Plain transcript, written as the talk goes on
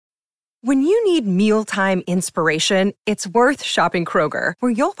When you need mealtime inspiration, it's worth shopping Kroger,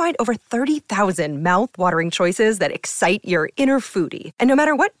 where you'll find over 30,000 mouth-watering choices that excite your inner foodie. And no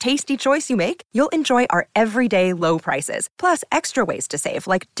matter what tasty choice you make, you'll enjoy our everyday low prices, plus extra ways to save,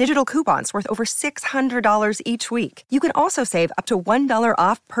 like digital coupons worth over $600 each week. You can also save up to $1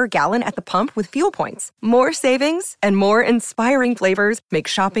 off per gallon at the pump with fuel points. More savings and more inspiring flavors make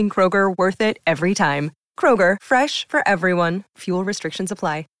shopping Kroger worth it every time. Kroger, fresh for everyone. Fuel restrictions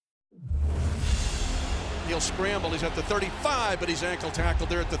apply. He'll scramble. He's at the 35, but he's ankle tackled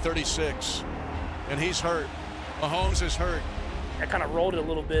there at the 36. And he's hurt. Mahomes is hurt. I kind of rolled it a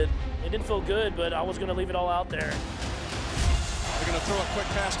little bit. It didn't feel good, but I was going to leave it all out there. They're going to throw a quick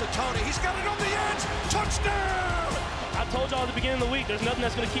pass to Tony. He's got it on the edge. Touchdown! I told y'all at the beginning of the week, there's nothing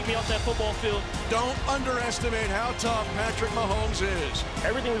that's going to keep me off that football field. Don't underestimate how tough Patrick Mahomes is.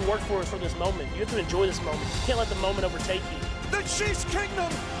 Everything we work for is for this moment. You have to enjoy this moment. You can't let the moment overtake you. The Chiefs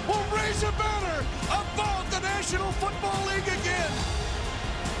Kingdom will raise a banner above the National Football League again.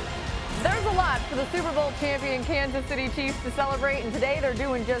 There's a lot for the Super Bowl champion Kansas City Chiefs to celebrate, and today they're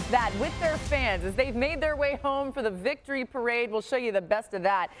doing just that with their fans as they've made their way home for the victory parade. We'll show you the best of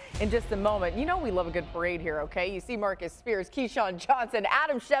that in just a moment. You know we love a good parade here, okay? You see Marcus Spears, Keyshawn Johnson,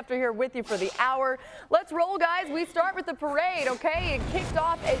 Adam Schefter here with you for the hour. Let's roll, guys. We start with the parade, okay? It kicked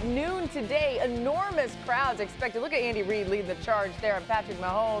off at noon today. Enormous crowds expected. Look at Andy Reid leading the charge there, and Patrick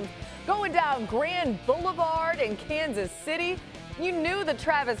Mahomes going down Grand Boulevard in Kansas City. You knew that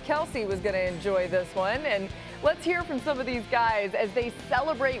Travis Kelce was going to enjoy this one. And let's hear from some of these guys as they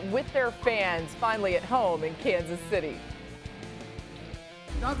celebrate with their fans finally at home in Kansas City.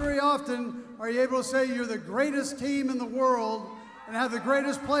 Not very often are you able to say you're the greatest team in the world and have the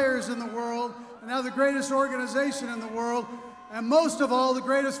greatest players in the world and have the greatest organization in the world and most of all, the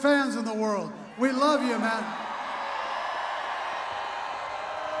greatest fans in the world. We love you, man.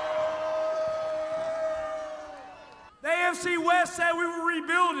 The AFC West said we were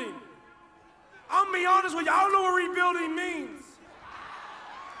rebuilding. I'm gonna be honest with you, I don't know what rebuilding means.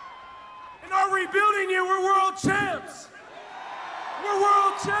 In our rebuilding year, we're world champs. We're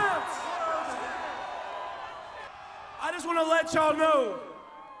world champs. I just wanna let y'all know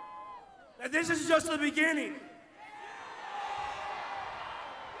that this is just the beginning.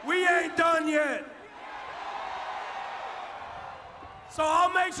 We ain't done yet. So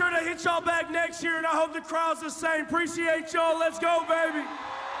I'll make sure to hit y'all back next year, and I hope the crowd's the same. Appreciate y'all. Let's go, baby.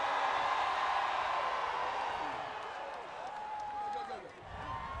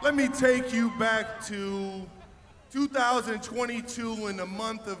 Let me take you back to 2022 in the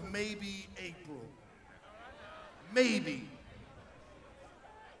month of maybe April. Maybe.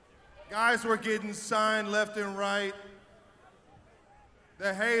 Guys were getting signed left and right.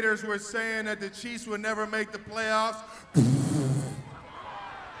 The haters were saying that the Chiefs would never make the playoffs.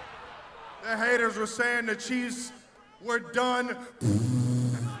 The haters were saying the Chiefs were done.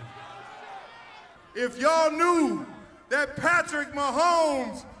 If y'all knew that Patrick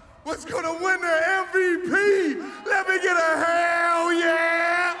Mahomes was gonna win the MVP, let me get a hell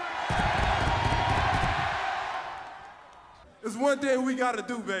yeah! There's one thing we gotta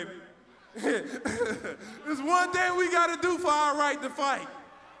do, baby. There's one thing we gotta do for our right to fight,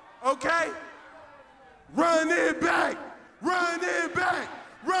 okay? Run it back, run it back.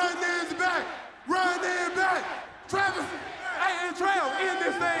 Run this back! Run it back! Travis, hey, and Trail, end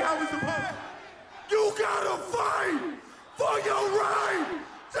this thing how we supposed. You gotta fight for your right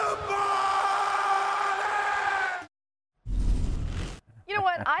to party! You know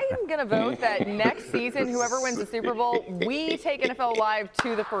what? I am going to vote that next season, whoever wins the Super Bowl, we take NFL Live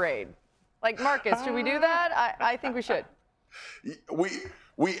to the parade. Like, Marcus, should we do that? I think we should.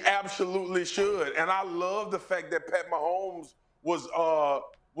 We absolutely should. And I love the fact that Pat Mahomes was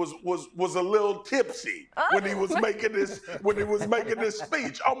a little tipsy when he was making this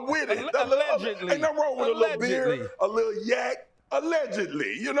speech. I'm with it. Allegedly. Ain't nothing wrong with a little beer, a little yak.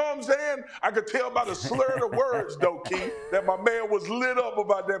 Allegedly, you know what I'm saying? I could tell by the slur of the words, though, Keith, that my man was lit up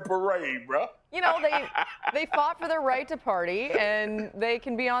about that parade, bro. You know, they fought for their right to party, and they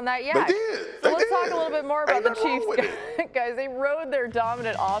can be on that yak. They did. So let's talk a little bit more about the Chiefs. Guys, they rode their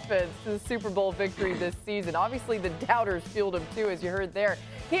dominant offense to the Super Bowl victory this season. Obviously, the doubters fueled them too, as you heard there.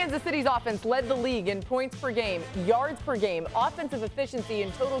 Kansas City's offense led the league in points per game, yards per game, offensive efficiency,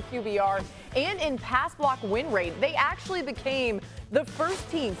 and total QBR, and in pass block win rate. They actually became the first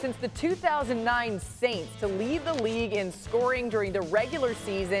team since the 2009 Saints to lead the league in scoring during the regular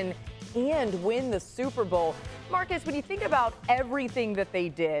season and win the Super Bowl. Marcus, when you think about everything that they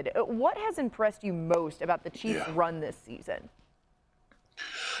did, what has impressed you most about the Chiefs' run this season?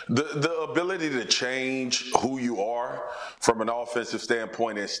 The ability to change who you are from an offensive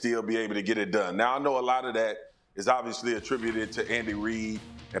standpoint and still be able to get it done. Now, I know a lot of that is obviously attributed to Andy Reid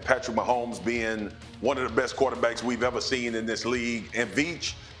and Patrick Mahomes being one of the best quarterbacks we've ever seen in this league. And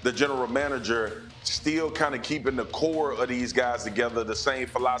Veach, the general manager, still kind of keeping the core of these guys together, the same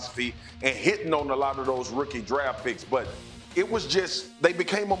philosophy, and hitting on a lot of those rookie draft picks. But it was just, they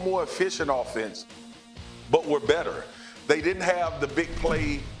became a more efficient offense, but were better. They didn't have the big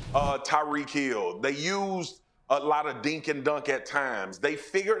play Tyreek Hill. They used a lot of dink and dunk at times. They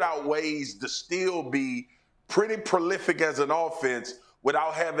figured out ways to still be pretty prolific as an offense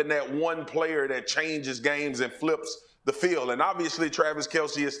without having that one player that changes games and flips the field. And obviously Travis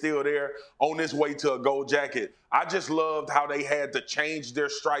Kelce is still there on his way to a gold jacket. I just loved how they had to change their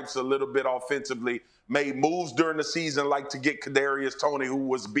stripes a little bit offensively, made moves during the season like to get Kadarius Toney, who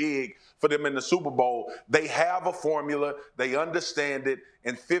was big for them in the Super Bowl. They have a formula. They understand it.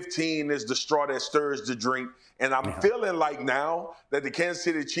 And 15 is the straw that stirs the drink. And I'm feeling like now that the Kansas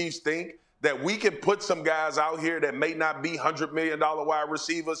City Chiefs think that we can put some guys out here that may not be $100 million wide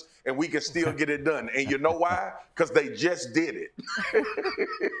receivers, and we can still get it done. And you know why? Because they just did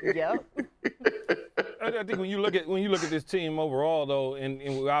it. Yep. I think when you look at this team overall, though,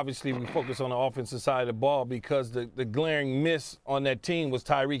 and obviously we focus on the offensive side of the ball because the glaring miss on that team was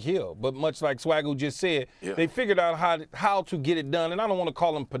Tyreek Hill. But much like Swaggle just said, they figured out how to get it done. And I don't want to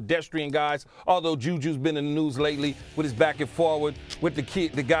call them pedestrian guys, although Juju's been in the news lately with his back and forward with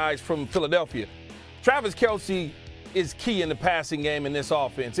the guys from Philadelphia. Travis Kelce is key in the passing game in this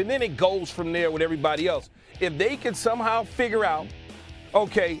offense. And then it goes from there with everybody else. If they can somehow figure out,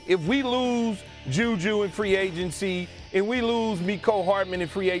 okay, if we lose Juju in free agency and we lose Mecole Hardman in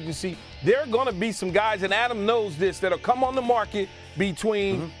free agency, there are going to be some guys, and Adam knows this, that'll come on the market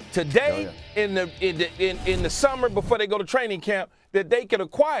between today and in the summer before they go to training camp that they can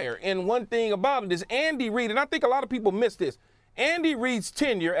acquire. And one thing about it is Andy Reid, and I think a lot of people miss this, Andy Reid's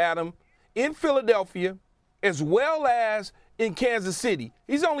tenure, Adam, in Philadelphia as well as in Kansas City,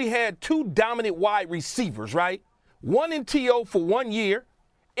 he's only had two dominant wide receivers, right? One in T.O. for 1 year,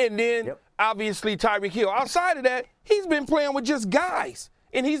 and then obviously Tyreek Hill. Outside of that, he's been playing with just guys,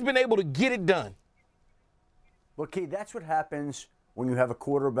 and he's been able to get it done. Well, Key, that's what happens when you have a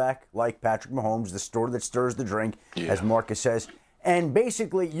quarterback like Patrick Mahomes, the straw that stirs the drink, as Marcus says. And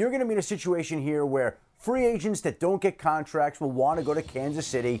basically, you're going to be in a situation here where free agents that don't get contracts will want to go to Kansas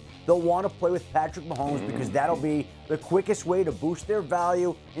City. They'll want to play with Patrick Mahomes because that'll be the quickest way to boost their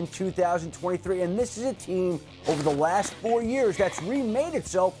value in 2023. And this is a team over the last 4 years that's remade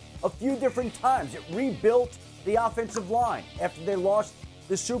itself a few different times. It rebuilt the offensive line after they lost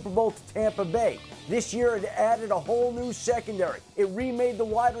the Super Bowl to Tampa Bay. This year it added a whole new secondary. It remade the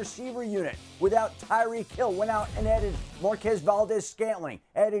wide receiver unit without Tyreek Hill. Went out and added Marquez Valdes-Scantling,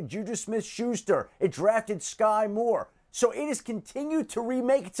 added Juju Smith-Schuster. It drafted Sky Moore. So it has continued to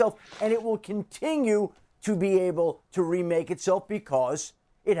remake itself, and it will continue to be able to remake itself because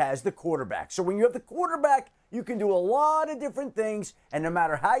it has the quarterback. So when you have the quarterback, you can do a lot of different things, and no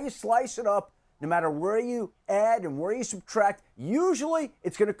matter how you slice it up, no matter where you add and where you subtract, usually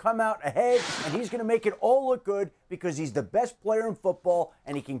it's going to come out ahead, and he's going to make it all look good because he's the best player in football,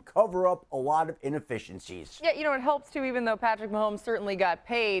 and he can cover up a lot of inefficiencies. Yeah, you know, it helps, too, even though Patrick Mahomes certainly got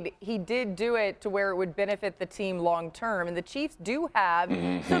paid, he did do it to where it would benefit the team long term. And the Chiefs do have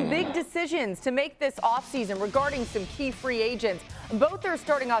some big decisions to make this offseason regarding some key free agents. Both their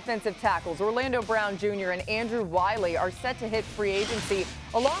starting offensive tackles, Orlando Brown Jr. and Andrew Wiley, are set to hit free agency,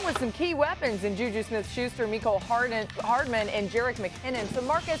 along with some key weapons in Juju Smith-Schuster, Mecole Hardman, and Jerick McKinnon. So,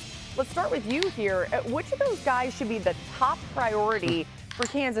 Marcus, let's start with you here. Which of those guys should be the top priority for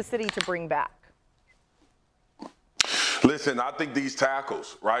Kansas City to bring back? Listen, I think these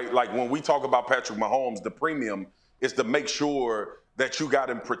tackles, right? Like when we talk about Patrick Mahomes, the premium is to make sure that you got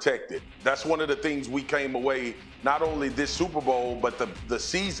him protected. That's one of the things we came away, not only this Super Bowl, but the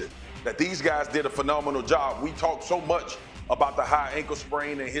season, that these guys did a phenomenal job. We talked so much about the high ankle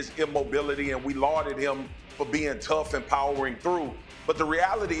sprain and his immobility, and we lauded him for being tough and powering through. But the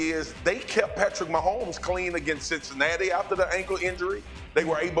reality is they kept Patrick Mahomes clean against Cincinnati after the ankle injury. They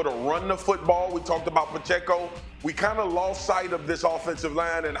were able to run the football. We talked about Pacheco. We kind of lost sight of this offensive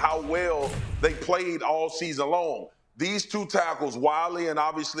line and how well they played all season long. These two tackles, Wiley and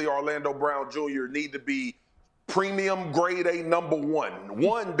obviously Orlando Brown Jr., need to be premium grade A number one.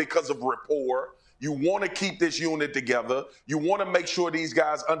 One, because of rapport. You want to keep this unit together. You want to make sure these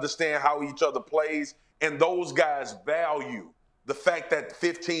guys understand how each other plays, and those guys value the fact that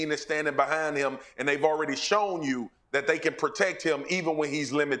 15 is standing behind him, and they've already shown you that they can protect him even when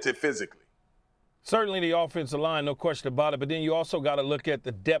he's limited physically. Certainly the offensive line, no question about it. But then you also got to look at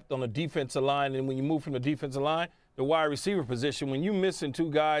the depth on the defensive line. And when you move from the defensive line, the wide receiver position, when you're missing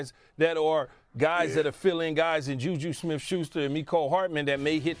two guys that are guys that are fill-in guys in Juju Smith-Schuster and Mecole Hardman that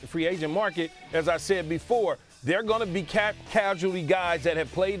may hit the free agent market, as I said before, they're going to be casualty guys that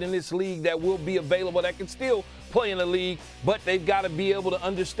have played in this league that will be available, that can still play in the league, but they've got to be able to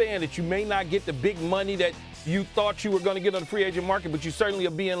understand that you may not get the big money that you thought you were going to get on the free agent market, but you certainly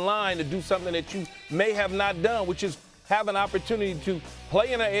will be in line to do something that you may have not done, which is have an opportunity to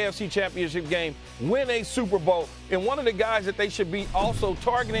play in an AFC Championship game, win a Super Bowl. And one of the guys that they should be also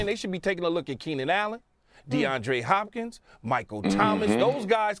targeting, they should be taking a look at Keenan Allen, DeAndre Hopkins, Michael Thomas. Those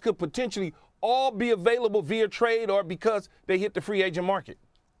guys could potentially all be available via trade or because they hit the free agent market.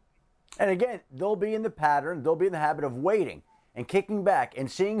 And again, they'll be in the pattern, they'll be in the habit of waiting and kicking back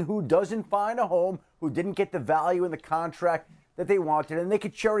and seeing who doesn't find a home, who didn't get the value in the contract that they wanted, and they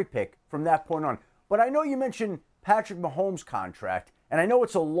could cherry pick from that point on. But I know you mentioned Patrick Mahomes' contract, and I know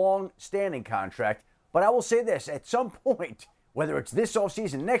it's a long-standing contract, but I will say this, at some point, whether it's this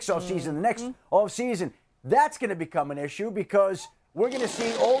offseason, next offseason, the next offseason, that's going to become an issue because we're going to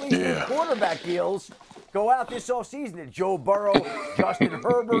see all these new quarterback deals go out this offseason. Joe Burrow, Justin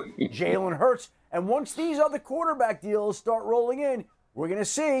Herbert, Jalen Hurts. And once these other quarterback deals start rolling in, we're going to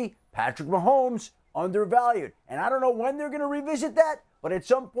see Patrick Mahomes undervalued. And I don't know when they're going to revisit that, but at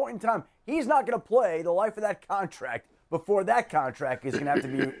some point in time, he's not going to play the life of that contract before that contract is going to have to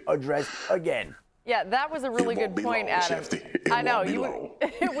be addressed again. Yeah, that was a really good point, Adam. I know.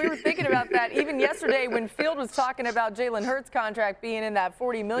 We were thinking about that even yesterday when Field was talking about Jalen Hurts' contract being in that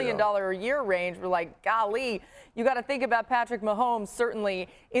 $40 million a year range. We're like, golly, you got to think about Patrick Mahomes certainly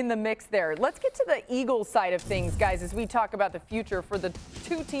in the mix there. Let's get to the Eagles side of things, guys, as we talk about the future for the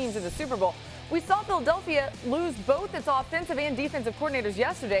two teams in the Super Bowl. We saw Philadelphia lose both its offensive and defensive coordinators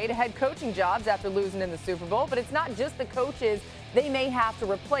yesterday to head coaching jobs after losing in the Super Bowl. But it's not just the coaches they may have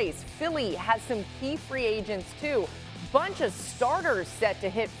to replace. Philly has some key free agents, too. Bunch of starters set to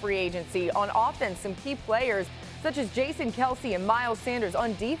hit free agency on offense. Some key players such as Jason Kelce and Miles Sanders.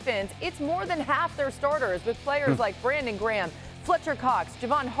 On defense, it's more than half their starters with players like Brandon Graham, Fletcher Cox,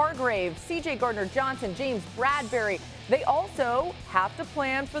 Javon Hargrave, C.J. Gardner-Johnson, James Bradbury. They also have to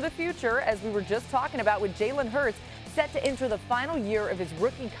plan for the future, as we were just talking about with Jalen Hurts, set to enter the final year of his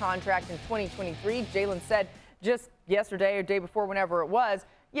rookie contract in 2023. Jalen said just yesterday or day before, whenever it was,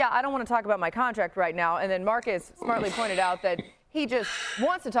 yeah, I don't want to talk about my contract right now. And then Marcus smartly pointed out that he just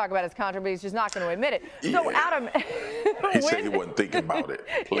wants to talk about his contract, but he's just not going to admit it. Yeah. So, Adam, he said he wasn't thinking about it.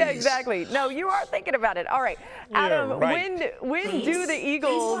 Please. Yeah, exactly. No, you are thinking about it. All right, Adam, when do the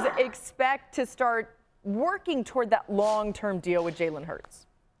Eagles expect to start working toward that long-term deal with Jalen Hurts?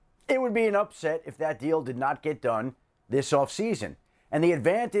 It would be an upset if that deal did not get done this offseason. And the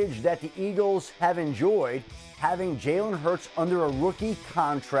advantage that the Eagles have enjoyed having Jalen Hurts under a rookie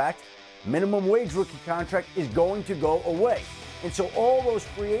contract, minimum wage rookie contract, is going to go away. And so all those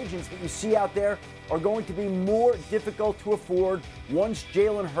free agents that you see out there are going to be more difficult to afford once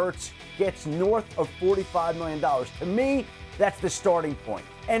Jalen Hurts gets north of $45 million. To me, that's the starting point.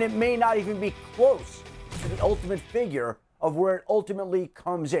 And it may not even be close to the ultimate figure of where it ultimately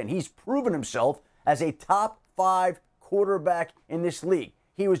comes in. He's proven himself as a top 5 quarterback in this league.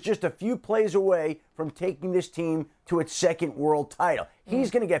 He was just a few plays away from taking this team to its second world title. He's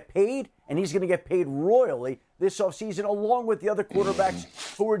going to get paid, and he's going to get paid royally this offseason, along with the other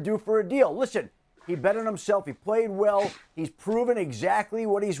quarterbacks who are due for a deal. Listen, he bet on himself. He played well. He's proven exactly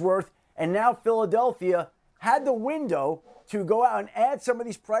what he's worth. And now Philadelphia had the window to go out and add some of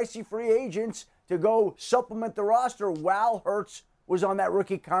these pricey free agents to go supplement the roster while Hurts was on that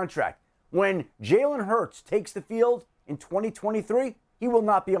rookie contract. When Jalen Hurts takes the field in 2023, he will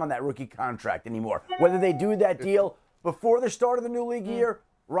not be on that rookie contract anymore. Whether they do that deal before the start of the new league year,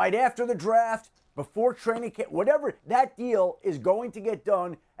 right after the draft, before training camp, whatever, that deal is going to get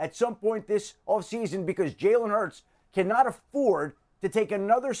done at some point this offseason because Jalen Hurts cannot afford to take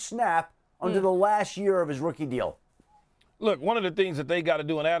another snap under the last year of his rookie deal. Look, one of the things that they got to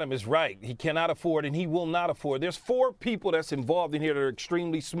do, and Adam is right, he cannot afford and he will not afford. There's 4 people that's involved in here that are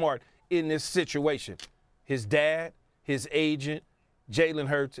extremely smart in this situation. His dad, his agent, Jalen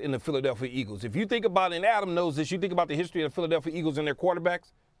Hurts, and the Philadelphia Eagles. If you think about it, and Adam knows this, you think about the history of the Philadelphia Eagles and their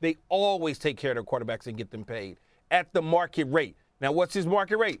quarterbacks, they always take care of their quarterbacks and get them paid at the market rate. Now, what's his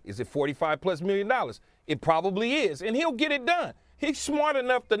market rate? Is it $45+ million? It probably is, and he'll get it done. He's smart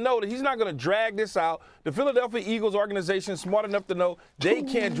enough to know that he's not going to drag this out. The Philadelphia Eagles organization is smart enough to know they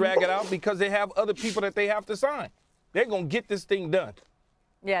can't drag it out because they have other people that they have to sign. They're going to get this thing done.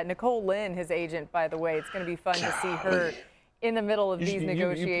 Yeah, Nicole Lynn, his agent, by the way, it's going to be fun to see her in the middle of these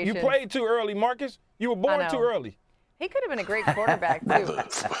negotiations. You played too early, Marcus. You were born too early. He could have been a great quarterback, too.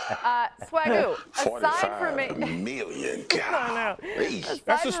 Swagoo, aside from it. million. I know.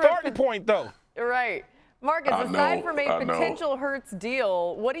 That's the starting point, though. Right. Marcus, aside from a potential Hurts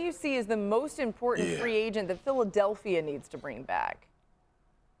deal, what do you see as the most important free agent that Philadelphia needs to bring back?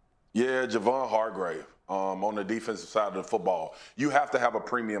 Yeah, Javon Hargrave. On the defensive side of the football, you have to have a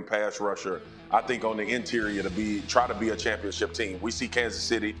premium pass rusher, I think, on the interior to try to be a championship team. We see Kansas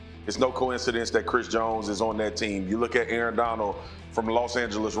City. It's no coincidence that Chris Jones is on that team. You look at Aaron Donald from the Los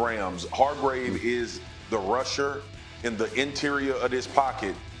Angeles Rams. Hargrave is the rusher in the interior of this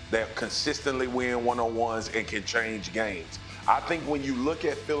pocket that consistently win one-on-ones and can change games. I think when you look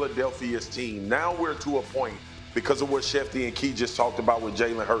at Philadelphia's team, now we're to a point, because of what Shefty and Key just talked about with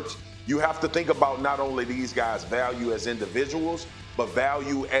Jalen Hurts, you have to think about not only these guys' value as individuals, but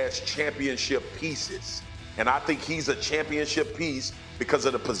value as championship pieces. And I think he's a championship piece because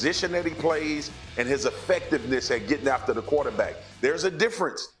of the position that he plays and his effectiveness at getting after the quarterback. There's a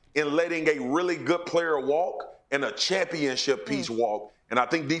difference in letting a really good player walk and a championship piece walk. And I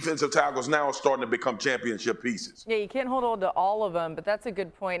think defensive tackles now are starting to become championship pieces. Yeah, you can't hold on to all of them, but that's a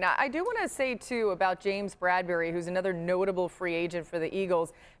good point. Now, I do want to say, too, about James Bradberry, who's another notable free agent for the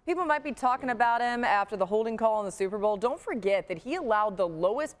Eagles. People might be talking about him after the holding call in the Super Bowl. Don't forget that he allowed the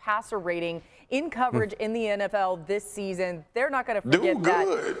lowest passer rating in coverage in the NFL this season. They're not going to forget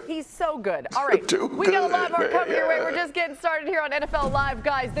that. He's so good. All right, we got a lot more coming your way. We're just getting started here on NFL Live.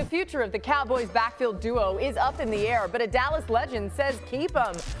 Guys, the future of the Cowboys backfield duo is up in the air, but a Dallas legend says keep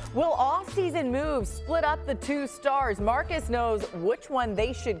them. Will off-season moves split up the two stars? Marcus knows which one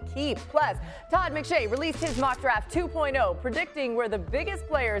they should keep. Plus, Todd McShay released his mock draft 2.0, predicting where the biggest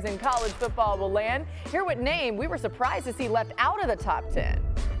players in college football will land. Hear what name we were surprised to see left out of the top 10.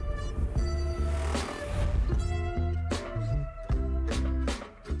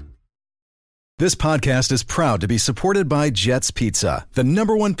 This podcast is proud to be supported by Jets Pizza, the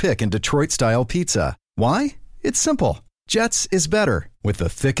 #1 pick in Detroit-style pizza. Why? It's simple. Jets is better. With the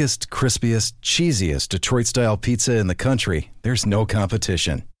thickest, crispiest, cheesiest Detroit-style pizza in the country, there's no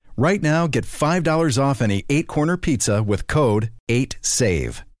competition. Right now, get $5 off any 8-corner pizza with code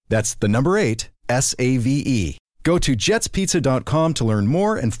 8SAVE. That's the number 8, S-A-V-E. Go to jetspizza.com to learn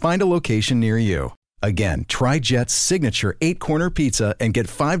more and find a location near you. Again, try Jet's signature 8-corner pizza and get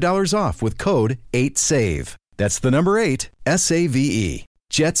 $5 off with code 8SAVE. That's the number 8, S-A-V-E.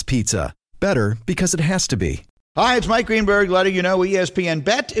 Jet's Pizza. Better because it has to be. Hi, it's Mike Greenberg letting you know ESPN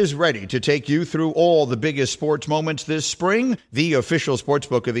Bet is ready to take you through all the biggest sports moments this spring. The official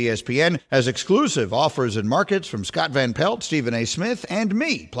sportsbook of ESPN has exclusive offers and markets from Scott Van Pelt, Stephen A. Smith, and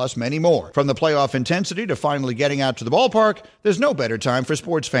me, plus many more. From the playoff intensity to finally getting out to the ballpark, there's no better time for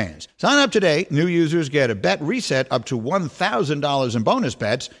sports fans. Sign up today. New users get a bet reset up to $1,000 in bonus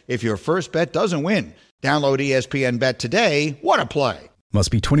bets if your first bet doesn't win. Download ESPN Bet today. What a play. Must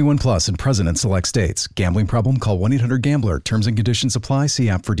be 21 plus and present in select states. Gambling problem? Call 1-800-GAMBLER. Terms and conditions apply. See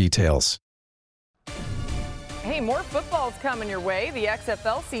app for details. Hey, more football's coming your way. The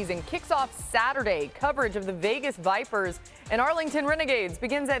XFL season kicks off Saturday. Coverage of the Vegas Vipers and Arlington Renegades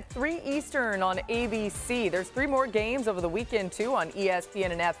begins at 3 Eastern on ABC. There's 3 more games over the weekend, too, on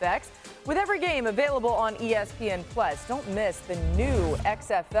ESPN and FX, with every game available on ESPN+. Don't miss the new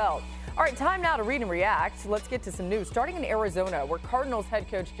XFL. All right, time now to read and react. Let's get to some news. Starting in Arizona, where Cardinals head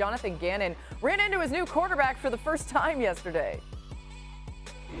coach Jonathan Gannon ran into his new quarterback for the first time yesterday.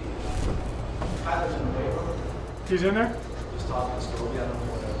 He's in there? Just talking to school. Yeah,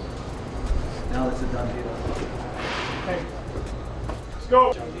 now it's a done deal. Hey, let's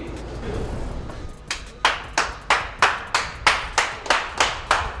go.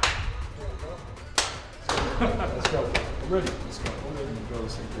 Let's go. Ready? Let's go.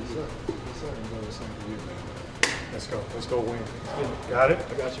 Let's go. Let's go win. Got it?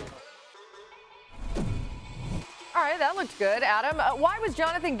 I got you. All right, that looked good. Adam, why was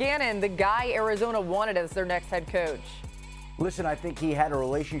Jonathan Gannon the guy Arizona wanted as their next head coach? Listen, I think he had a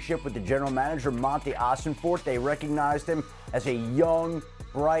relationship with the general manager, Monty Ossenfort. They recognized him as a young,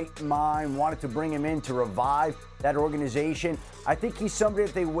 bright mind, wanted to bring him in to revive that organization. I think he's somebody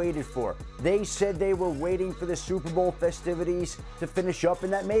that they waited for. They said they were waiting for the Super Bowl festivities to finish up,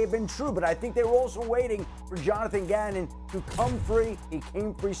 and that may have been true, but I think they were also waiting for Jonathan Gannon to come free. He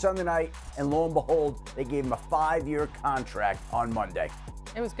came free Sunday night, and lo and behold, they gave him a 5-year contract on Monday.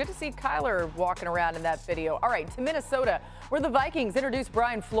 It was good to see Kyler walking around in that video. All right, to Minnesota, where the Vikings introduced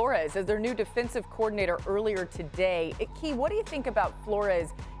Brian Flores as their new defensive coordinator earlier today. Key, what do you think about Flores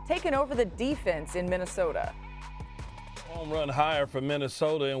taking over the defense in Minnesota? Home run higher for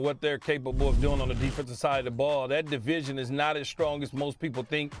Minnesota and what they're capable of doing on the defensive side of the ball. That division is not as strong as most people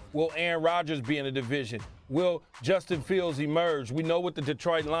think. Will Aaron Rodgers be in a division? Will Justin Fields emerge? We know what the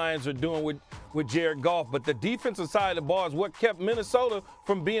Detroit Lions are doing with Jared Goff, but the defensive side of the ball is what kept Minnesota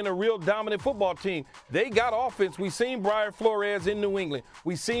from being a real dominant football team. They got offense. We seen Brian Flores in New England.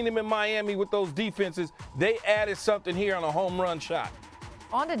 We seen him in Miami with those defenses. They added something here on a home run shot.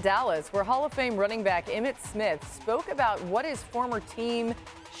 On to Dallas, where Hall of Fame running back Emmitt Smith spoke about what his former team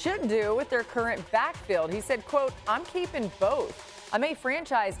should do with their current backfield. He said, quote, "I'm keeping both. I may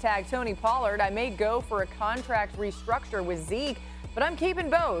franchise tag Tony Pollard. I may go for a contract restructure with Zeke, but I'm keeping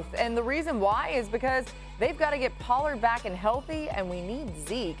both." And the reason why is because they've got to get Pollard back and healthy, and we need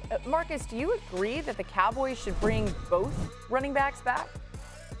Zeke. Marcus, do you agree that the Cowboys should bring both running backs back?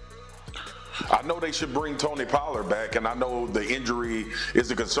 I know they should bring Tony Pollard back, and I know the injury is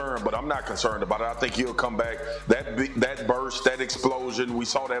a concern, but I'm not concerned about it. I think he'll come back. That burst, that explosion, we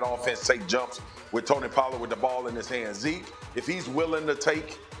saw that offense take jumps with Tony Pollard with the ball in his hand. Zeke, if he's willing to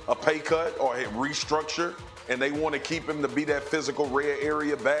take a pay cut or restructure, and they want to keep him to be that physical red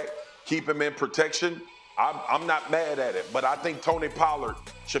area back, keep him in protection, I'm not mad at it, but I think Tony Pollard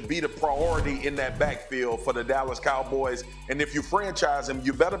should be the priority in that backfield for the Dallas Cowboys. And if you franchise him,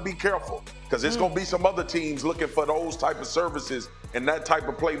 you better be careful, because there's going to be some other teams looking for those type of services and that type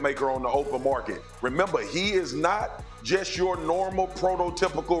of playmaker on the open market. Remember, he is not just your normal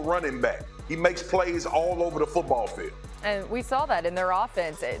prototypical running back. He makes plays all over the football field. And we saw that in their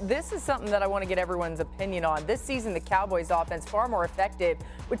offense. This is something that I want to get everyone's opinion on. This season, the Cowboys' offense far more effective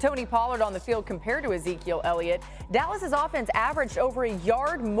with Tony Pollard on the field compared to Ezekiel Elliott. Dallas's offense averaged over a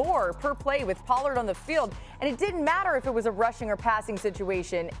yard more per play with Pollard on the field, and it didn't matter if it was a rushing or passing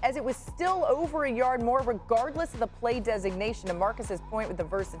situation, as it was still over a yard more regardless of the play designation. To Marcus's point with the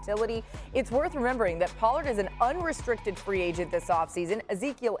versatility, it's worth remembering that Pollard is an unrestricted free agent this offseason.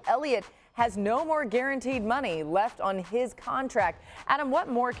 Ezekiel Elliott has no more guaranteed money left on his contract. Adam, what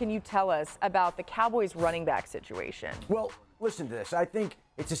more can you tell us about the Cowboys running back situation? Well, listen to this. I think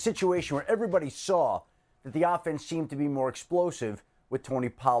it's a situation where everybody saw that the offense seemed to be more explosive with Tony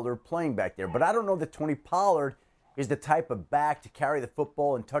Pollard playing back there. But I don't know that Tony Pollard is the type of back to carry the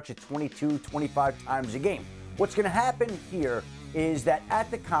football and touch it 22, 25 times a game. What's going to happen here is that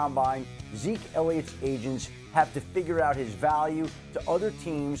at the Combine, Zeke Elliott's agents have to figure out his value to other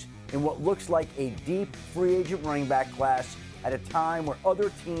teams in what looks like a deep free agent running back class at a time where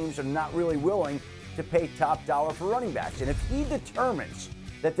other teams are not really willing to pay top dollar for running backs. And if he determines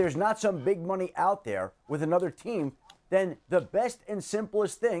that there's not some big money out there with another team, then the best and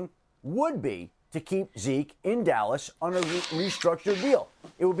simplest thing would be to keep Zeke in Dallas on a restructured deal.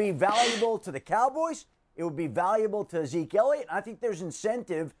 It would be valuable to the Cowboys. It would be valuable to Zeke Elliott. I think there's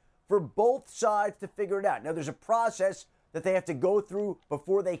incentive for both sides to figure it out. Now, there's a process that they have to go through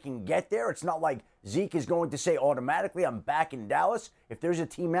before they can get there. It's not like Zeke is going to say automatically, I'm back in Dallas. If there's a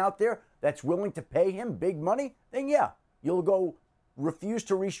team out there that's willing to pay him big money, then yeah, you'll go refuse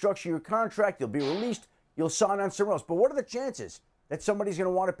to restructure your contract. You'll be released. You'll sign on somewhere else. But what are the chances that somebody's going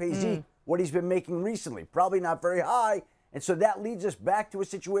to want to pay Zeke what he's been making recently? Probably not very high. And so that leads us back to a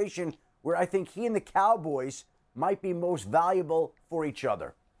situation where I think he and the Cowboys might be most valuable for each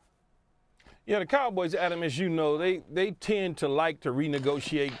other. Yeah, the Cowboys, Adam, as you know, they tend to like to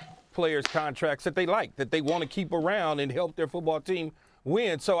renegotiate players' contracts that they like, that they want to keep around and help their football team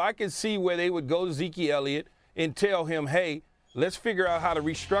win. So I can see where they would go to Zeke Elliott and tell him, hey, let's figure out how to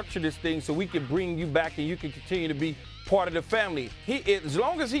restructure this thing so we can bring you back and you can continue to be part of the family. As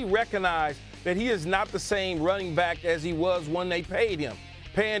long as he recognized that he is not the same running back as he was when they paid him.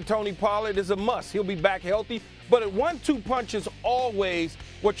 Paying Tony Pollard is a must. He'll be back healthy. But a 1-2 punch is always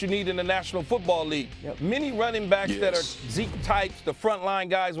what you need in the National Football League. Yep. Many running backs that are Zeke types, the frontline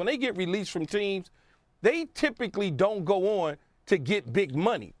guys, when they get released from teams, they typically don't go on to get big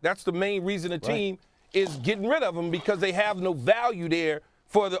money. That's the main reason the team is getting rid of them, because they have no value there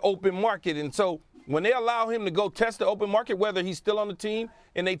for the open market. And so when they allow him to go test the open market, whether he's still on the team,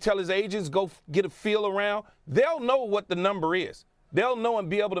 and they tell his agents go get a feel around, they'll know what the number is. They'll know and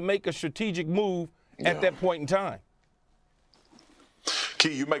be able to make a strategic move at that point in time.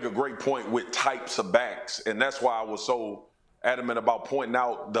 Key, you make a great point with types of backs, and that's why I was so adamant about pointing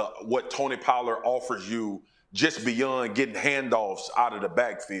out what Tony Pollard offers you just beyond getting handoffs out of the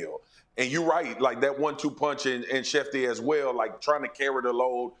backfield. And you're right, like that 1-2 punch and Shefty as well, like trying to carry the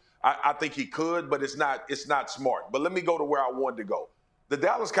load. I think he could, but it's not smart. But let me go to where I wanted to go. The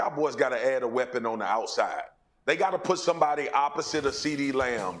Dallas Cowboys got to add a weapon on the outside. They got to put somebody opposite of CeeDee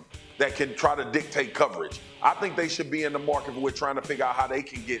Lamb that can try to dictate coverage. I think they should be in the market. We're trying to figure out how they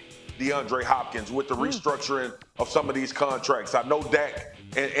can get DeAndre Hopkins with the restructuring of some of these contracts. I know Dak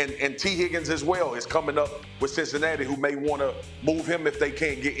and T. Higgins as well is coming up with Cincinnati, who may want to move him if they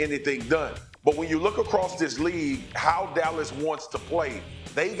can't get anything done. But when you look across this league, how Dallas wants to play,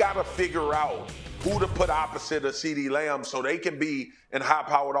 they got to figure out who to put opposite of CeeDee Lamb so they can be in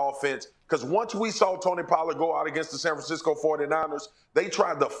high-powered offense. Because once we saw Tony Pollard go out against the San Francisco 49ers, they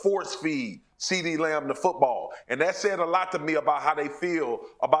tried to force-feed CeeDee Lamb the football. And that said a lot to me about how they feel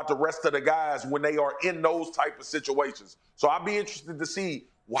about the rest of the guys when they are in those type of situations. So I'd be interested to see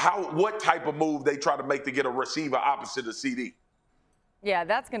what type of move they try to make to get a receiver opposite of CeeDee. Yeah,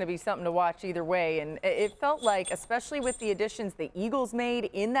 that's going to be something to watch either way. And it felt like, especially with the additions the Eagles made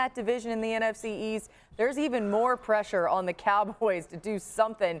in that division in the NFC East, there's even more pressure on the Cowboys to do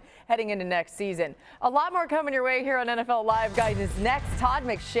something heading into next season. A lot more coming your way here on NFL Live Guidance. Next, Todd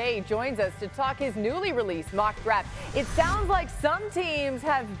McShay joins us to talk his newly released mock draft. It sounds like some teams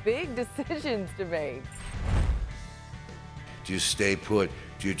have big decisions to make. Do you stay put?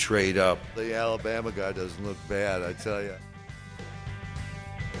 Do you trade up? The Alabama guy doesn't look bad, I tell you.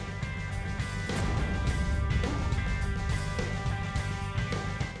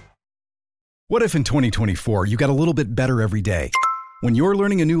 What if in 2024 you got a little bit better every day? When you're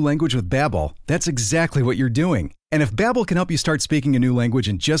learning a new language with Babbel, that's exactly what you're doing. And if Babbel can help you start speaking a new language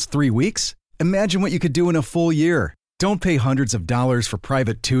in just 3 weeks, imagine what you could do in a full year. Don't pay hundreds of dollars for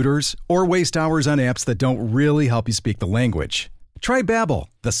private tutors or waste hours on apps that don't really help you speak the language. Try Babbel,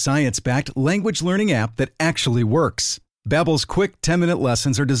 the science-backed language learning app that actually works. Babbel's quick 10-minute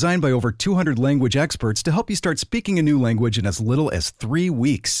lessons are designed by over 200 language experts to help you start speaking a new language in as little as 3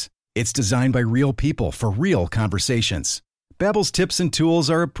 weeks. It's designed by real people for real conversations. Babbel's tips and tools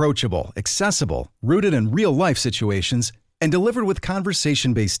are approachable, accessible, rooted in real-life situations, and delivered with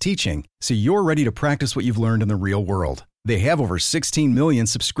conversation-based teaching, so you're ready to practice what you've learned in the real world. They have over 16 million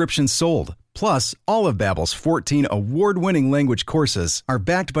subscriptions sold. Plus, all of Babbel's 14 award-winning language courses are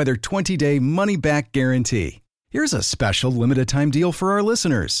backed by their 20-day money-back guarantee. Here's a special limited-time deal for our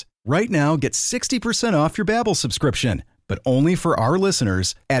listeners. Right now, get 60% off your Babbel subscription, but only for our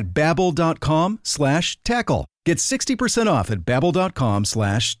listeners at Babbel.com/tackle. Get 60% off at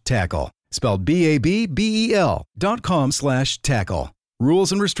Babbel.com/tackle. Spelled BABBEL.com/tackle.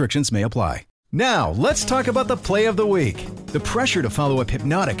 Rules and restrictions may apply. Now, let's talk about the play of the week. The pressure to follow up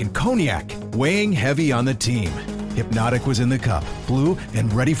Hypnotic and Cognac, weighing heavy on the team. Hypnotic was in the cup, blue,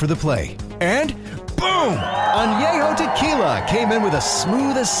 and ready for the play. And boom! Añejo Tequila came in with a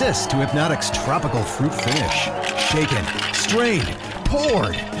smooth assist to Hypnotic's tropical fruit finish. Shaken, strained,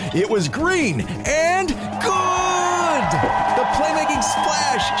 poured. It was green and good! The playmaking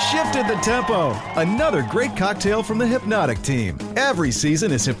splash shifted the tempo. Another great cocktail from the Hypnotic team. Every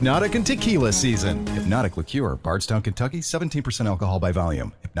season is Hypnotic and Tequila season. Hypnotic Liqueur, Bardstown, Kentucky, 17% alcohol by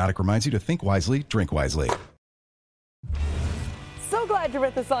volume. Hypnotic reminds you to think wisely, drink wisely. So glad you're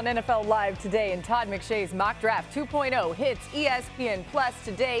with us on NFL Live today, and Todd McShay's Mock Draft 2.0 hits ESPN Plus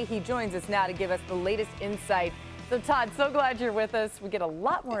today. He joins us now to give us the latest insight. So, Todd, so glad you're with us. We get a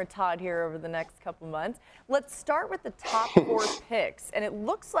lot more of Todd here over the next couple months. Let's start with the top 4 picks, and it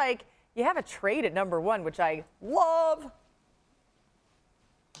looks like you have a trade at number 1, which I love.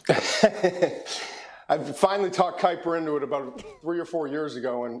 I finally talked Kuiper into it about 3 or 4 years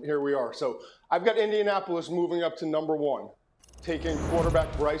ago, and here we are. So I've got Indianapolis moving up to number 1, taking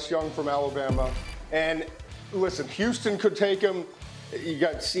quarterback Bryce Young from Alabama. And listen, Houston could take him. You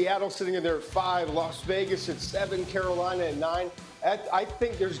got Seattle sitting in there at 5, Las Vegas at 7, Carolina at 9. I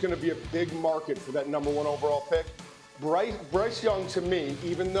think there's going to be a big market for that number 1 overall pick. Bryce Young, to me,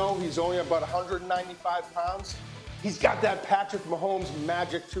 even though he's only about 195 pounds, he's got that Patrick Mahomes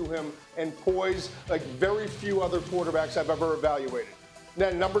magic to him and poise like very few other quarterbacks I've ever evaluated.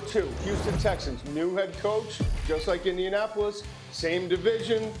 Then number 2, Houston Texans, new head coach, just like Indianapolis, same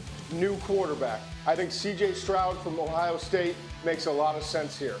division, new quarterback. I think C.J. Stroud from Ohio State makes a lot of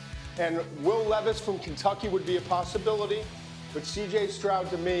sense here. And Will Levis from Kentucky would be a possibility, but C.J.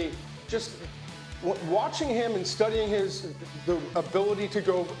 Stroud, to me, just watching him and studying the ability to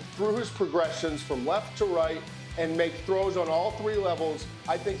go through his progressions from left to right and make throws on all 3 levels,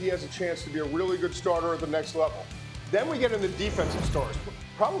 I think he has a chance to be a really good starter at the next level. Then we get into defensive stars.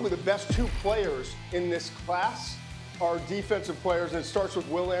 Probably the best 2 players in this class are defensive players, and it starts with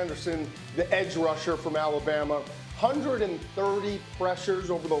Will Anderson, the edge rusher from Alabama. 130 pressures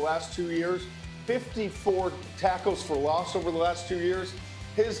over the last 2 years, 54 tackles for loss over the last 2 years.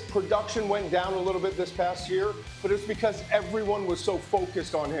 His production went down a little bit this past year, but it's because everyone was so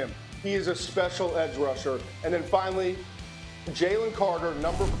focused on him. He is a special edge rusher. And then finally, Jalen Carter,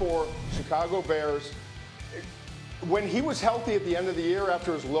 number 4, Chicago Bears. when he was healthy at the end of the year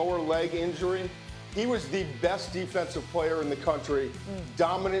after his lower leg injury, he was the best defensive player in the country.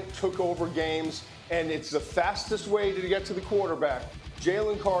 Dominant, took over games, and it's the fastest way to get to the quarterback.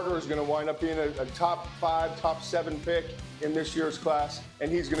 Jalen Carter is going to wind up being a top 5, top 7 pick in this year's class,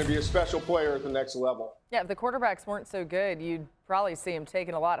 and he's going to be a special player at the next level. Yeah, if the quarterbacks weren't so good, you'd probably see him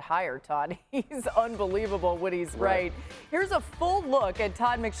taken a lot higher, Todd. He's unbelievable when he's right. Here's a full look at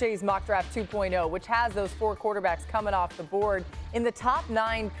Todd McShay's Mock Draft 2.0, which has those 4 quarterbacks coming off the board in the top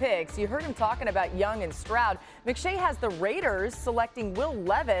 9 picks. You heard him talking about Young and Stroud. McShay has the Raiders selecting Will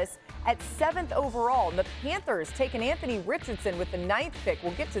Levis at 7th overall. And the Panthers taking Anthony Richardson with the 9th pick.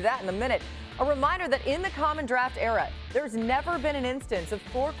 We'll get to that in a minute. A reminder that in the Common Draft era, there's never been an instance of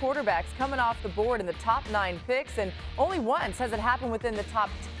 4 quarterbacks coming off the board in the top 9 picks, and only once has it happened within the top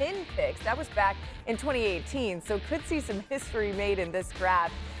 10 picks. That was back in 2018, so could see some history made in this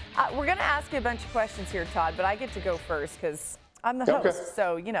draft. We're going to ask you a bunch of questions here, Todd, but I get to go first because I'm the host,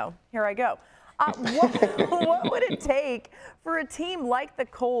 so, here I go. What would it take for a team like the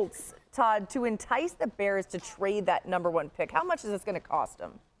Colts, Todd, to entice the Bears to trade that #1 pick? How much is this going to cost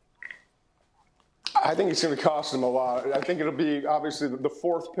them? I think it's going to cost them a lot. I think it'll be obviously the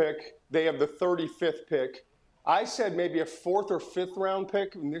 4th pick. They have the 35th pick. I said maybe a 4th or 5th round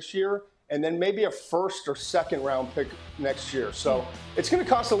pick this year, and then maybe a 1st or 2nd round pick next year. So it's going to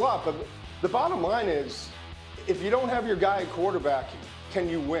cost a lot. But the bottom line is, if you don't have your guy at quarterback, can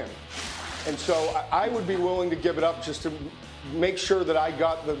you win? And so I would be willing to give it up just to make sure that I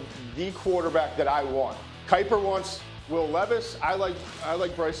got the quarterback that I want. Kuiper wants Will Levis. I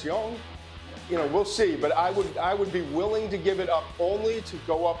like Bryce Young. We'll see, but I would be willing to give it up only to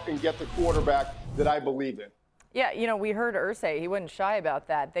go up and get the quarterback that I believe in. Yeah, we heard Irsay. He wasn't shy about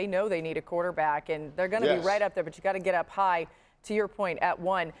that. They know they need a quarterback, and they're going to be right up there, but you got to get up high, to your point, at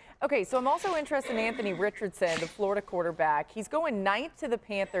 1. Okay, so I'm also interested in Anthony Richardson, the Florida quarterback. He's going 9th to the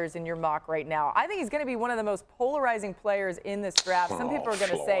Panthers in your mock right now. I think he's going to be one of the most polarizing players in this draft. Some people are going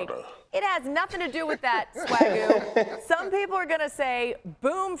to say, it has nothing to do with that, Swagoo. Some people are going to say,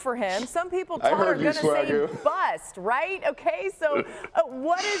 boom for him. Some people, Todd, are going to say bust, right? Okay, so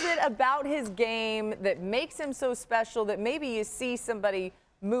what is it about his game that makes him so special that maybe you see somebody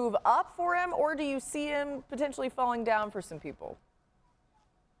move up for him, or do you see him potentially falling down for some people?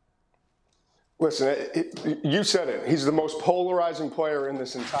 Listen, you said it. He's the most polarizing player in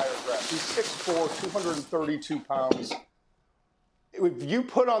this entire draft. He's 6'4", 232 pounds. If you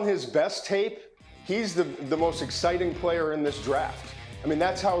put on his best tape, he's the most exciting player in this draft. I mean,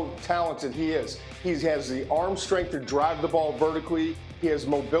 that's how talented he is. He has the arm strength to drive the ball vertically. He has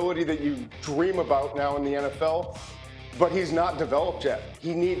mobility that you dream about now in the NFL. But he's not developed yet.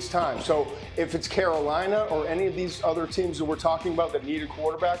 He needs time. So if it's Carolina or any of these other teams that we're talking about that need a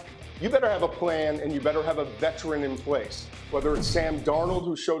quarterback, you better have a plan and you better have a veteran in place. Whether it's Sam Darnold,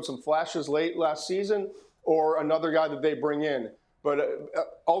 who showed some flashes late last season, or another guy that they bring in. But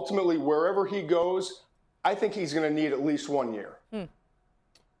ultimately, wherever he goes, I think he's going to need at least 1 year.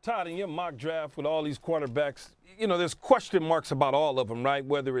 Todd, in your mock draft with all these quarterbacks, there's question marks about all of them, right?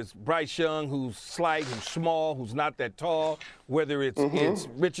 Whether it's Bryce Young, who's slight, who's small, who's not that tall, whether it's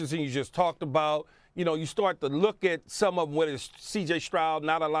Richardson you just talked about. You start to look at some of them, whether it's C.J. Stroud,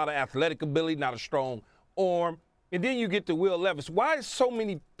 not a lot of athletic ability, not a strong arm. And then you get to Will Levis. Why is so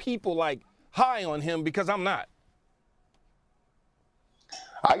many people, high on him? Because I'm not.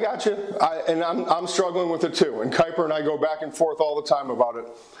 I got you. I'm struggling with it too. And Kuiper and I go back and forth all the time about it.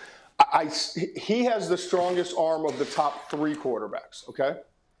 He has the strongest arm of the top 3 quarterbacks, okay?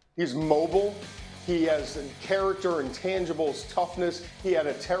 He's mobile. He has character, intangibles, toughness. He had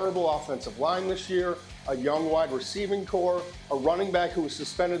a terrible offensive line this year, a young wide receiving core, a running back who was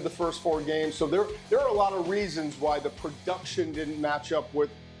suspended the first 4 games. So there are a lot of reasons why the production didn't match up with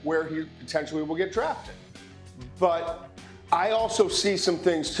where he potentially will get drafted. But I also see some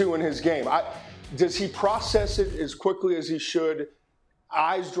things, too, in his game. Does he process it as quickly as he should?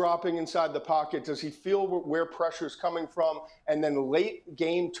 Eyes dropping inside the pocket? Does he feel where pressure is coming from? And then late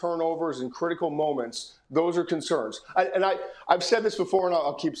game turnovers and critical moments, those are concerns. I've said this before, and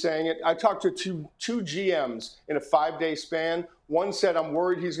I'll keep saying it. I talked to two GMs in a 5-day span. One said, I'm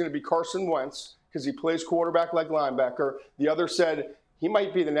worried he's going to be Carson Wentz because he plays quarterback like linebacker. The other said, he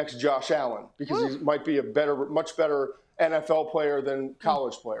might be the next Josh Allen because he might be much better NFL player than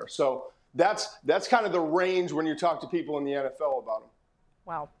college player. So that's kind of the range when you talk to people in the NFL about him.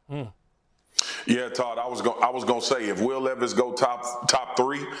 Wow. Yeah, Todd, I was gonna say if Will Levis go top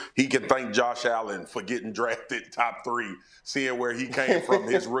 3, he can thank Josh Allen for getting drafted top 3, seeing where he came from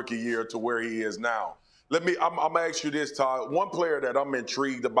his rookie year to where he is now. I'm gonna ask you this, Todd. One player that I'm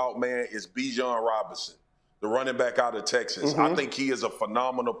intrigued about, man, is Bijan Robinson. the running back out of Texas. I think he is a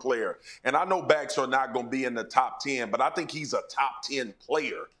phenomenal player. And I know backs are not going to be in the top 10, but I think he's a top 10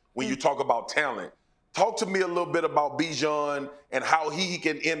 player when you talk about talent. Talk to me a little bit about Bijan and how he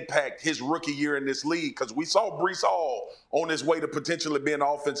can impact his rookie year in this league, because we saw Breece Hall on his way to potentially being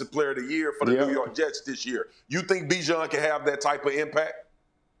Offensive Player of the Year for the New York Jets this year. You think Bijan can have that type of impact?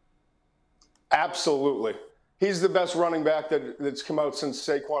 Absolutely. He's the best running back that's come out since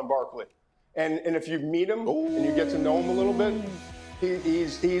Saquon Barkley. And if you meet him and you get to know him a little bit,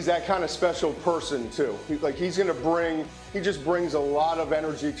 he's that kind of special person too. He just brings a lot of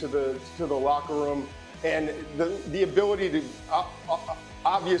energy to the locker room, and the ability to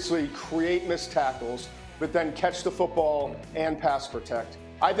obviously create missed tackles, but then catch the football and pass protect.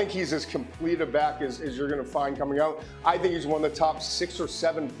 I think he's as complete a back as you're going to find coming out. I think he's one of the top 6 or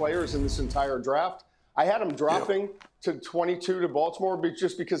 7 players in this entire draft. I had him dropping to 22 to Baltimore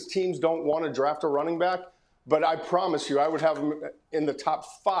just because teams don't want to draft a running back. But I promise you, I would have him in the top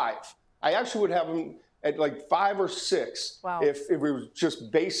 5. I actually would have him at like 5 or 6 if it was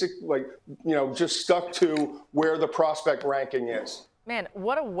just basic, just stuck to where the prospect ranking is. Man,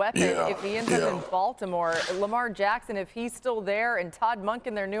 what a weapon if he ends up in Baltimore. Lamar Jackson, if he's still there, and Todd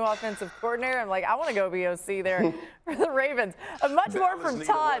Monken, their new offensive coordinator, I'm like, I want to go be OC there for the Ravens. Much more from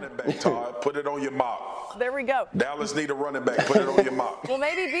Todd. Running back, Todd. Put it on your mock. There we go. Dallas need a running back. Put it on your mock. Well,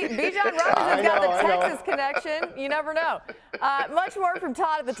 maybe Bijan Robinson's got the Texas connection. You never know. Much more from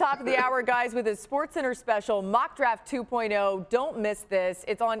Todd at the top of the hour, guys, with his SportsCenter special, Mock Draft 2.0. Don't miss this.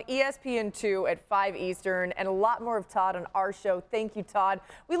 It's on ESPN2 at 5 Eastern, and a lot more of Todd on our show. Thank you, Todd.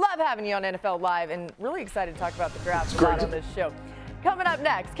 We love having you on NFL Live, and really excited to talk about the draft a lot on this show. Coming up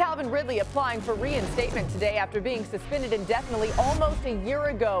next, Calvin Ridley applying for reinstatement today after being suspended indefinitely almost a year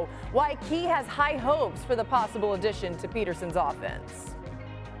ago. Why Key has high hopes for the possible addition to Peterson's offense.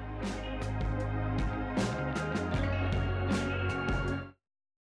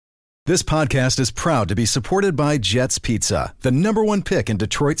 This podcast is proud to be supported by Jets Pizza, the #1 pick in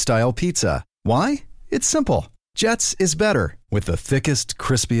Detroit-style pizza. Why? It's simple. Jets is better. With the thickest,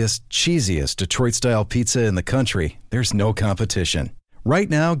 crispiest, cheesiest Detroit-style pizza in the country, there's no competition. Right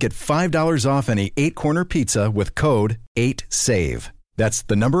now, get $5 off any 8-corner pizza with code 8SAVE. That's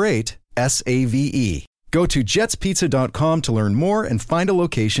the number 8, S-A-V-E. Go to jetspizza.com to learn more and find a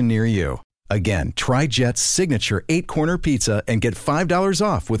location near you. Again, try Jet's signature 8-corner pizza and get $5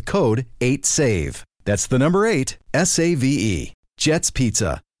 off with code 8SAVE. That's the number 8, S-A-V-E. Jet's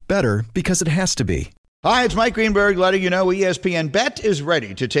Pizza. Better because it has to be. Hi, it's Mike Greenberg letting you know ESPN Bet is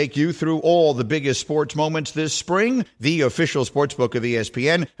ready to take you through all the biggest sports moments this spring. The official sportsbook of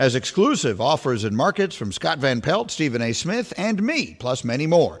ESPN has exclusive offers and markets from Scott Van Pelt, Stephen A. Smith, and me, plus many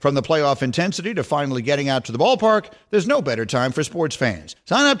more. From the playoff intensity to finally getting out to the ballpark, there's no better time for sports fans.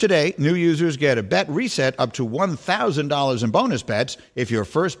 Sign up today. New users get a bet reset up to $1,000 in bonus bets if your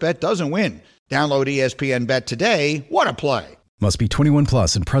first bet doesn't win. Download ESPN Bet today. What a play. Must be 21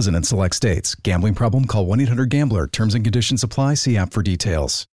 plus and present in select states. Gambling problem? Call 1-800-GAMBLER. Terms and conditions apply. See app for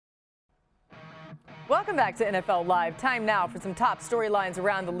details. Welcome back to NFL Live. Time now for some top storylines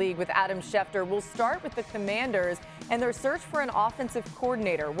around the league with Adam Schefter. We'll start with the Commanders and their search for an offensive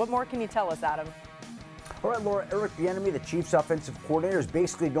coordinator. What more can you tell us, Adam? All right, Laura, Eric Bieniemy, the Chiefs' offensive coordinator, is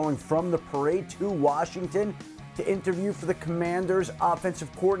basically going from the parade to Washington to interview for the Commanders'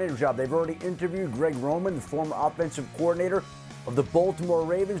 offensive coordinator job. They've already interviewed Greg Roman, the former offensive coordinator of the Baltimore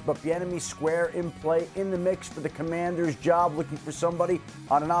Ravens, but Bieniemy square in play in the mix for the Commanders' job, looking for somebody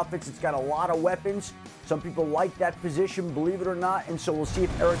on an offense that's got a lot of weapons. Some people like that position, believe it or not, and so we'll see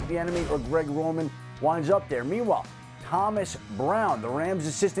if Eric Bieniemy or Greg Roman winds up there. Meanwhile, Thomas Brown, the Rams'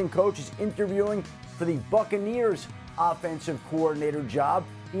 assistant coach, is interviewing for the Buccaneers' offensive coordinator job.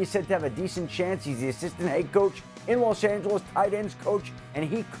 He is said to have a decent chance. He's the assistant head coach in Los Angeles, tight ends coach, and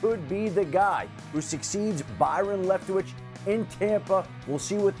he could be the guy who succeeds Byron Leftwich in Tampa. We'll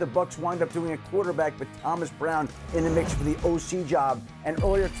see what the Bucs wind up doing at quarterback, but Thomas Brown in the mix for the OC job. And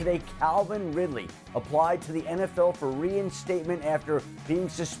earlier today, Calvin Ridley applied to the NFL for reinstatement after being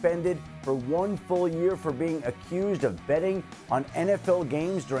suspended for 1 full year for being accused of betting on NFL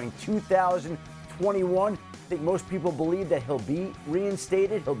games during 2021. I think most people believe that he'll be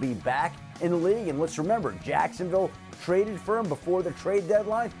reinstated. He'll be back in the league. And let's remember, Jacksonville traded for him before the trade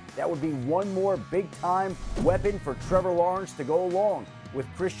deadline. That would be one more big-time weapon for Trevor Lawrence to go along with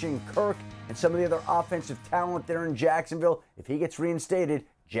Christian Kirk and some of the other offensive talent there in Jacksonville. If he gets reinstated,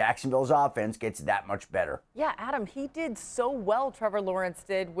 Jacksonville's offense gets that much better. Yeah, Adam, he did so well, Trevor Lawrence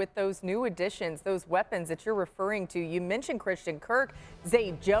did, with those new additions, those weapons that you're referring to. You mentioned Christian Kirk,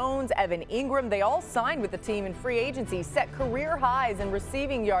 Zay Jones, Evan Ingram. They all signed with the team in free agency, set career highs in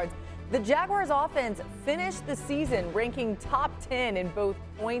receiving yards. The Jaguars offense finished the season ranking top 10 in both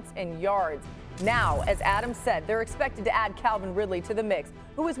points and yards. Now, as Adam said, they're expected to add Calvin Ridley to the mix,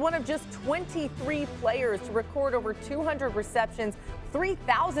 who is one of just 23 players to record over 200 receptions,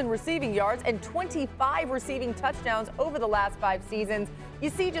 3,000 receiving yards, and 25 receiving touchdowns over the last 5 seasons. You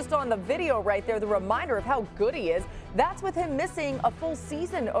see just on the video right there the reminder of how good he is. That's with him missing a full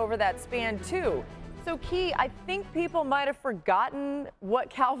season over that span, too. So, Key, I think people might have forgotten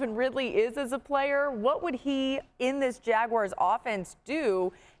what Calvin Ridley is as a player. What would he, in this Jaguars offense,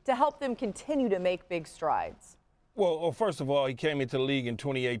 do to help them continue to make big strides? Well, first of all, he came into the league in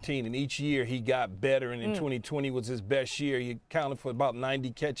 2018, and each year he got better, and in 2020 was his best year. He accounted for about 90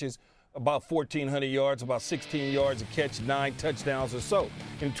 catches, about 1,400 yards, about 16 yards a catch, 9 touchdowns or so.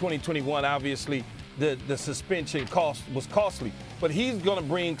 In 2021, obviously, the suspension was costly. But he's going to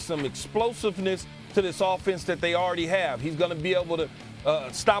bring some explosiveness to this offense that they already have. He's going to be able to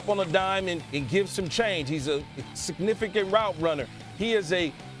stop on a dime and give some change. He's a significant route runner. He is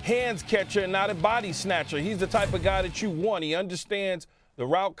a hands catcher and not a body snatcher. He's the type of guy that you want. He understands the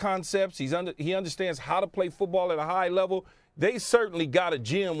route concepts. He understands how to play football at a high level. They certainly got a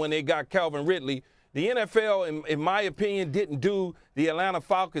gem when they got Calvin Ridley. The NFL, in my opinion, didn't do the Atlanta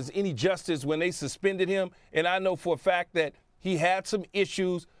Falcons any justice when they suspended him. And I know for a fact that he had some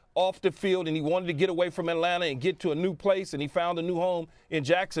issues off the field, and he wanted to get away from Atlanta and get to a new place, and he found a new home in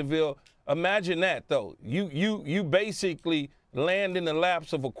Jacksonville. Imagine that, though. You basically land in the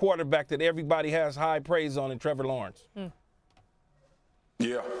laps of a quarterback that everybody has high praise on in Trevor Lawrence.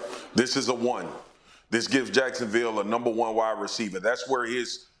 Yeah, this is a one. This gives Jacksonville a number 1 wide receiver. That's where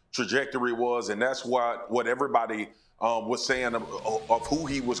his trajectory was, and that's what everybody was saying of who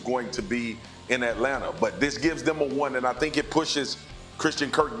he was going to be in Atlanta. But this gives them a one, and I think it pushes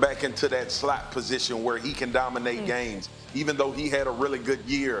Christian Kirk back into that slot position where he can dominate games, even though he had a really good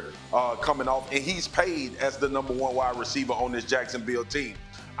year coming off. And he's paid as the number 1 wide receiver on this Jacksonville team.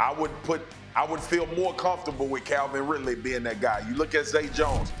 I would feel more comfortable with Calvin Ridley being that guy. You look at Zay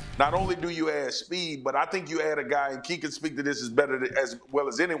Jones. Not only do you add speed, but I think you add a guy, and Key can speak to this as well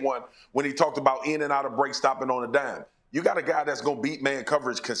as anyone when he talked about in and out of break stopping on a dime. You got a guy that's going to beat man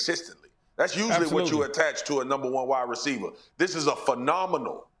coverage consistently. That's usually what you attach to a number 1 wide receiver. This is a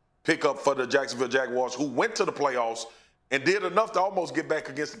phenomenal pickup for the Jacksonville Jaguars, who went to the playoffs and did enough to almost get back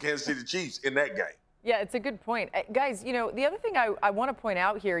against the Kansas City Chiefs in that game. Yeah, it's a good point. Guys, you know, the other thing I want to point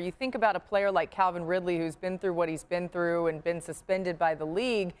out here, you think about a player like Calvin Ridley, who's been through what he's been through and been suspended by the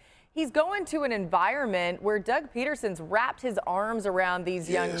league. He's going to an environment where Doug Peterson's wrapped his arms around these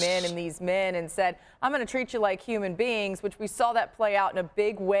young men and these men and said, I'm going to treat you like human beings, which we saw that play out in a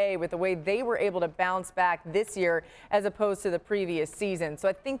big way with the way they were able to bounce back this year as opposed to the previous season. So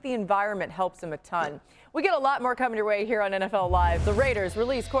I think the environment helps him a ton. We get a lot more coming your way here on NFL Live. The Raiders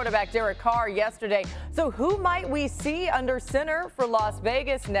released quarterback Derek Carr yesterday. So who might we see under center for Las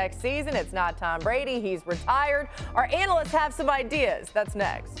Vegas next season? It's not Tom Brady. He's retired. Our analysts have some ideas. That's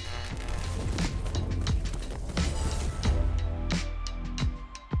next.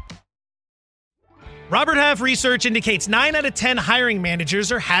 Robert Half research indicates 9 out of 10 hiring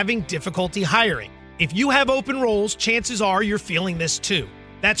managers are having difficulty hiring. If you have open roles, chances are you're feeling this too.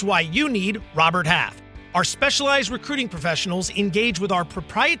 That's why you need Robert Half. Our specialized recruiting professionals engage with our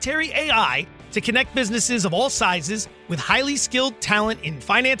proprietary AI to connect businesses of all sizes with highly skilled talent in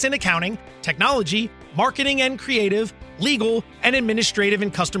finance and accounting, technology, marketing and creative, legal, and administrative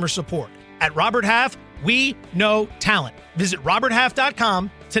and customer support. At Robert Half, we know talent. Visit roberthalf.com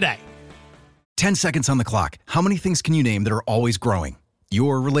today. 10 seconds on the clock. How many things can you name that are always growing?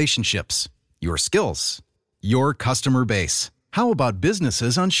 Your relationships, your skills, your customer base. How about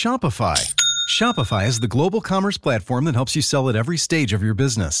businesses on Shopify? Shopify is the global commerce platform that helps you sell at every stage of your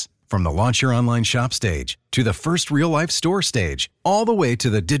business. From the launch your online shop stage, to the first real-life store stage, all the way to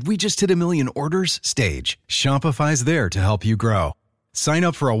the did we just hit a million orders stage. Shopify's there to help you grow. Sign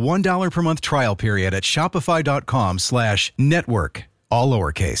up for a $1 per month trial period at shopify.com/network, all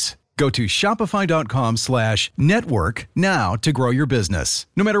lowercase. Go to shopify.com/network now to grow your business,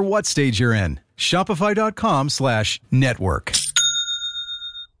 no matter what stage you're in. Shopify.com/network.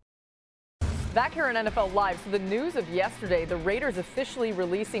 Back here on NFL Live, so the news of yesterday, the Raiders officially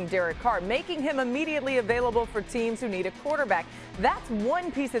releasing Derek Carr, making him immediately available for teams who need a quarterback. That's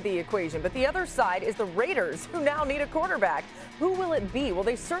one piece of the equation, but the other side is the Raiders, who now need a quarterback. Who will it be? Well,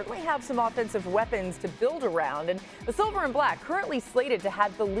 they certainly have some offensive weapons to build around, and the Silver and Black currently slated to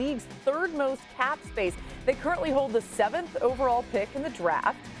have the league's 3rd most cap space. They currently hold the 7th overall pick in the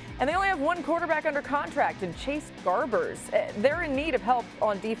draft. And they only have one quarterback under contract in Chase Garbers. They're in need of help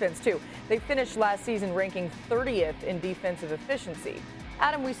on defense, too. They finished last season ranking 30th in defensive efficiency.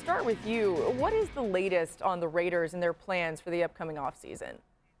 Adam, we start with you. What is the latest on the Raiders and their plans for the upcoming offseason?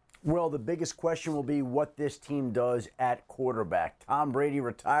 Well, the biggest question will be what this team does at quarterback. Tom Brady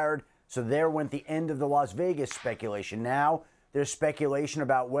retired, so there went the end of the Las Vegas speculation. Now there's speculation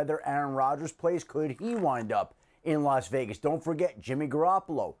about whether Aaron Rodgers plays. Could he wind up in Las Vegas? Don't forget, Jimmy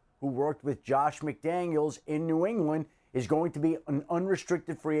Garoppolo, who worked with Josh McDaniels in New England, is going to be an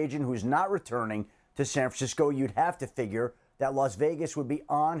unrestricted free agent who's not returning to San Francisco. You'd have to figure that Las Vegas would be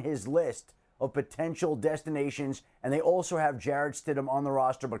on his list of potential destinations, and they also have Jarrett Stidham on the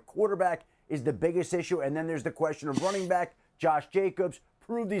roster, but quarterback is the biggest issue. And then there's the question of running back. Josh Jacobs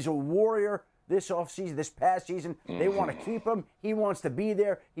proved he's a warrior this offseason, this past season. They want to keep him. He wants to be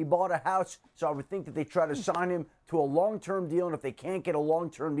there. He bought a house, so I would think that they try to sign him to a long-term deal, and if they can't get a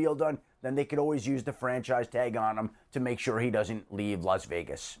long-term deal done, then they could always use the franchise tag on him to make sure he doesn't leave Las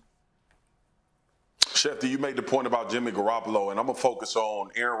Vegas. Schefter, you made the point about Jimmy Garoppolo, and I'm going to focus on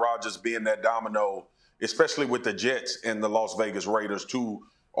Aaron Rodgers being that domino, especially with the Jets and the Las Vegas Raiders, two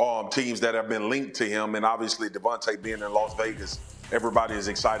teams that have been linked to him, and obviously Devontae being in Las Vegas. Everybody is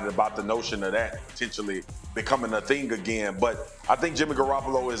excited about the notion of that potentially becoming a thing again. But I think Jimmy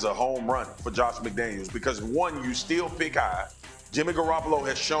Garoppolo is a home run for Josh McDaniels because, one, you still pick high. Jimmy Garoppolo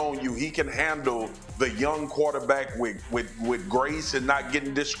has shown you he can handle the young quarterback with grace and not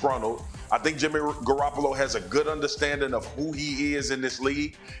getting disgruntled. I think Jimmy Garoppolo has a good understanding of who he is in this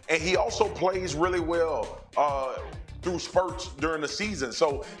league, and he also plays really well through spurts during the season.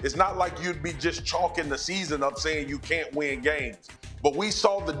 So it's not like you'd be just chalking the season up saying you can't win games. But we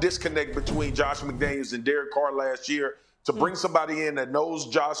saw the disconnect between Josh McDaniels and Derek Carr last year. To bring somebody in that knows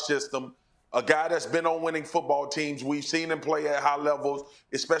Josh's system, a guy that's been on winning football teams. We've seen him play at high levels,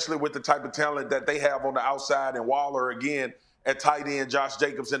 especially with the type of talent that they have on the outside, and Waller again at tight end, Josh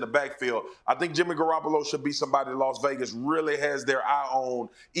Jacobs in the backfield. I think Jimmy Garoppolo should be somebody Las Vegas really has their eye on,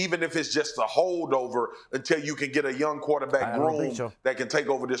 even if it's just a holdover until you can get a young quarterback groomed that can take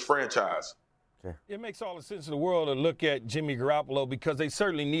over this franchise. It makes all the sense in the world to look at Jimmy Garoppolo because they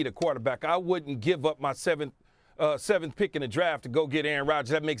certainly need a quarterback. I wouldn't give up my seventh pick in the draft to go get Aaron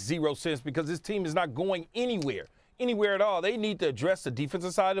Rodgers. That makes zero sense because this team is not going anywhere at all. They need to address the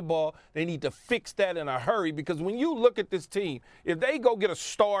defensive side of the ball. They need to fix that in a hurry because when you look at this team, if they go get a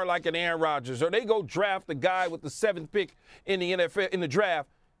star like an Aaron Rodgers or they go draft the guy with the 7th pick in the NFL in the draft,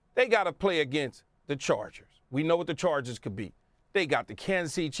 they got to play against the Chargers. We know what the Chargers could be. They got the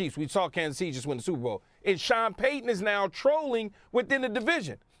Kansas City Chiefs. We saw Kansas City just win the Super Bowl. And Sean Payton is now trolling within the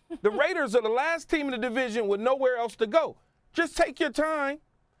division. The Raiders are the last team in the division with nowhere else to go. Just take your time,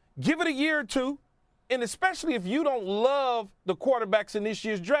 give it a year or two, and especially if you don't love the quarterbacks in this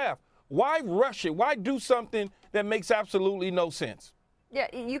year's draft, why rush it? Why do something that makes absolutely no sense?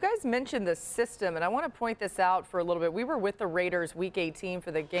 Yeah, you guys mentioned the system, and I want to point this out for a little bit. We were with the Raiders Week 18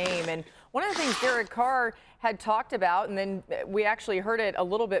 for the game, and one of the things Derek Carr had talked about, and then we actually heard it a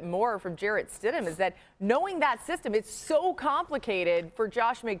little bit more from Jarrett Stidham, is that knowing that system, it's so complicated for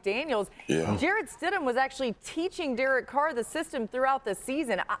Josh McDaniels. Yeah. Jarrett Stidham was actually teaching Derek Carr the system throughout the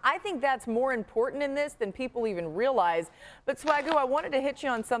season. I think that's more important in this than people even realize. But Swagoo, I wanted to hit you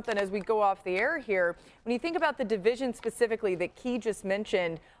on something as we go off the air here. When you think about the division specifically that Key just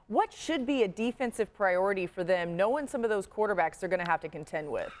mentioned, what should be a defensive priority for them, knowing some of those quarterbacks they're going to have to contend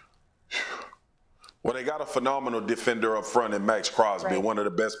with? Well, they got a phenomenal defender up front in Max Crosby, one of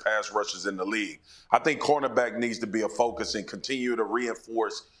the best pass rushers in the league. I think cornerback needs to be a focus and continue to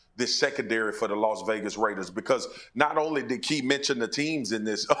reinforce this secondary for the Las Vegas Raiders because not only did Key mention the teams in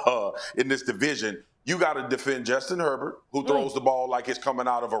this division, you got to defend Justin Herbert, who throws the ball like it's coming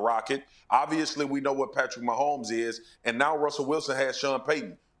out of a rocket. Obviously, we know what Patrick Mahomes is, and now Russell Wilson has Sean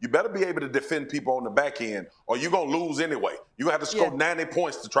Payton. You better be able to defend people on the back end, or you're going to lose anyway. You're going to have to score 90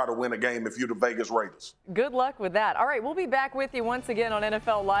 points to try to win a game if you're the Vegas Raiders. Good luck with that. All right, we'll be back with you once again on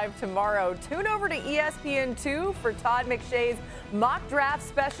NFL Live tomorrow. Tune over to ESPN2 for Todd McShay's Mock Draft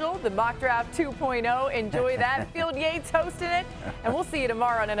Special, the Mock Draft 2.0. Enjoy that. Field Yates hosting it, and we'll see you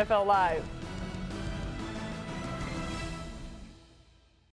tomorrow on NFL Live.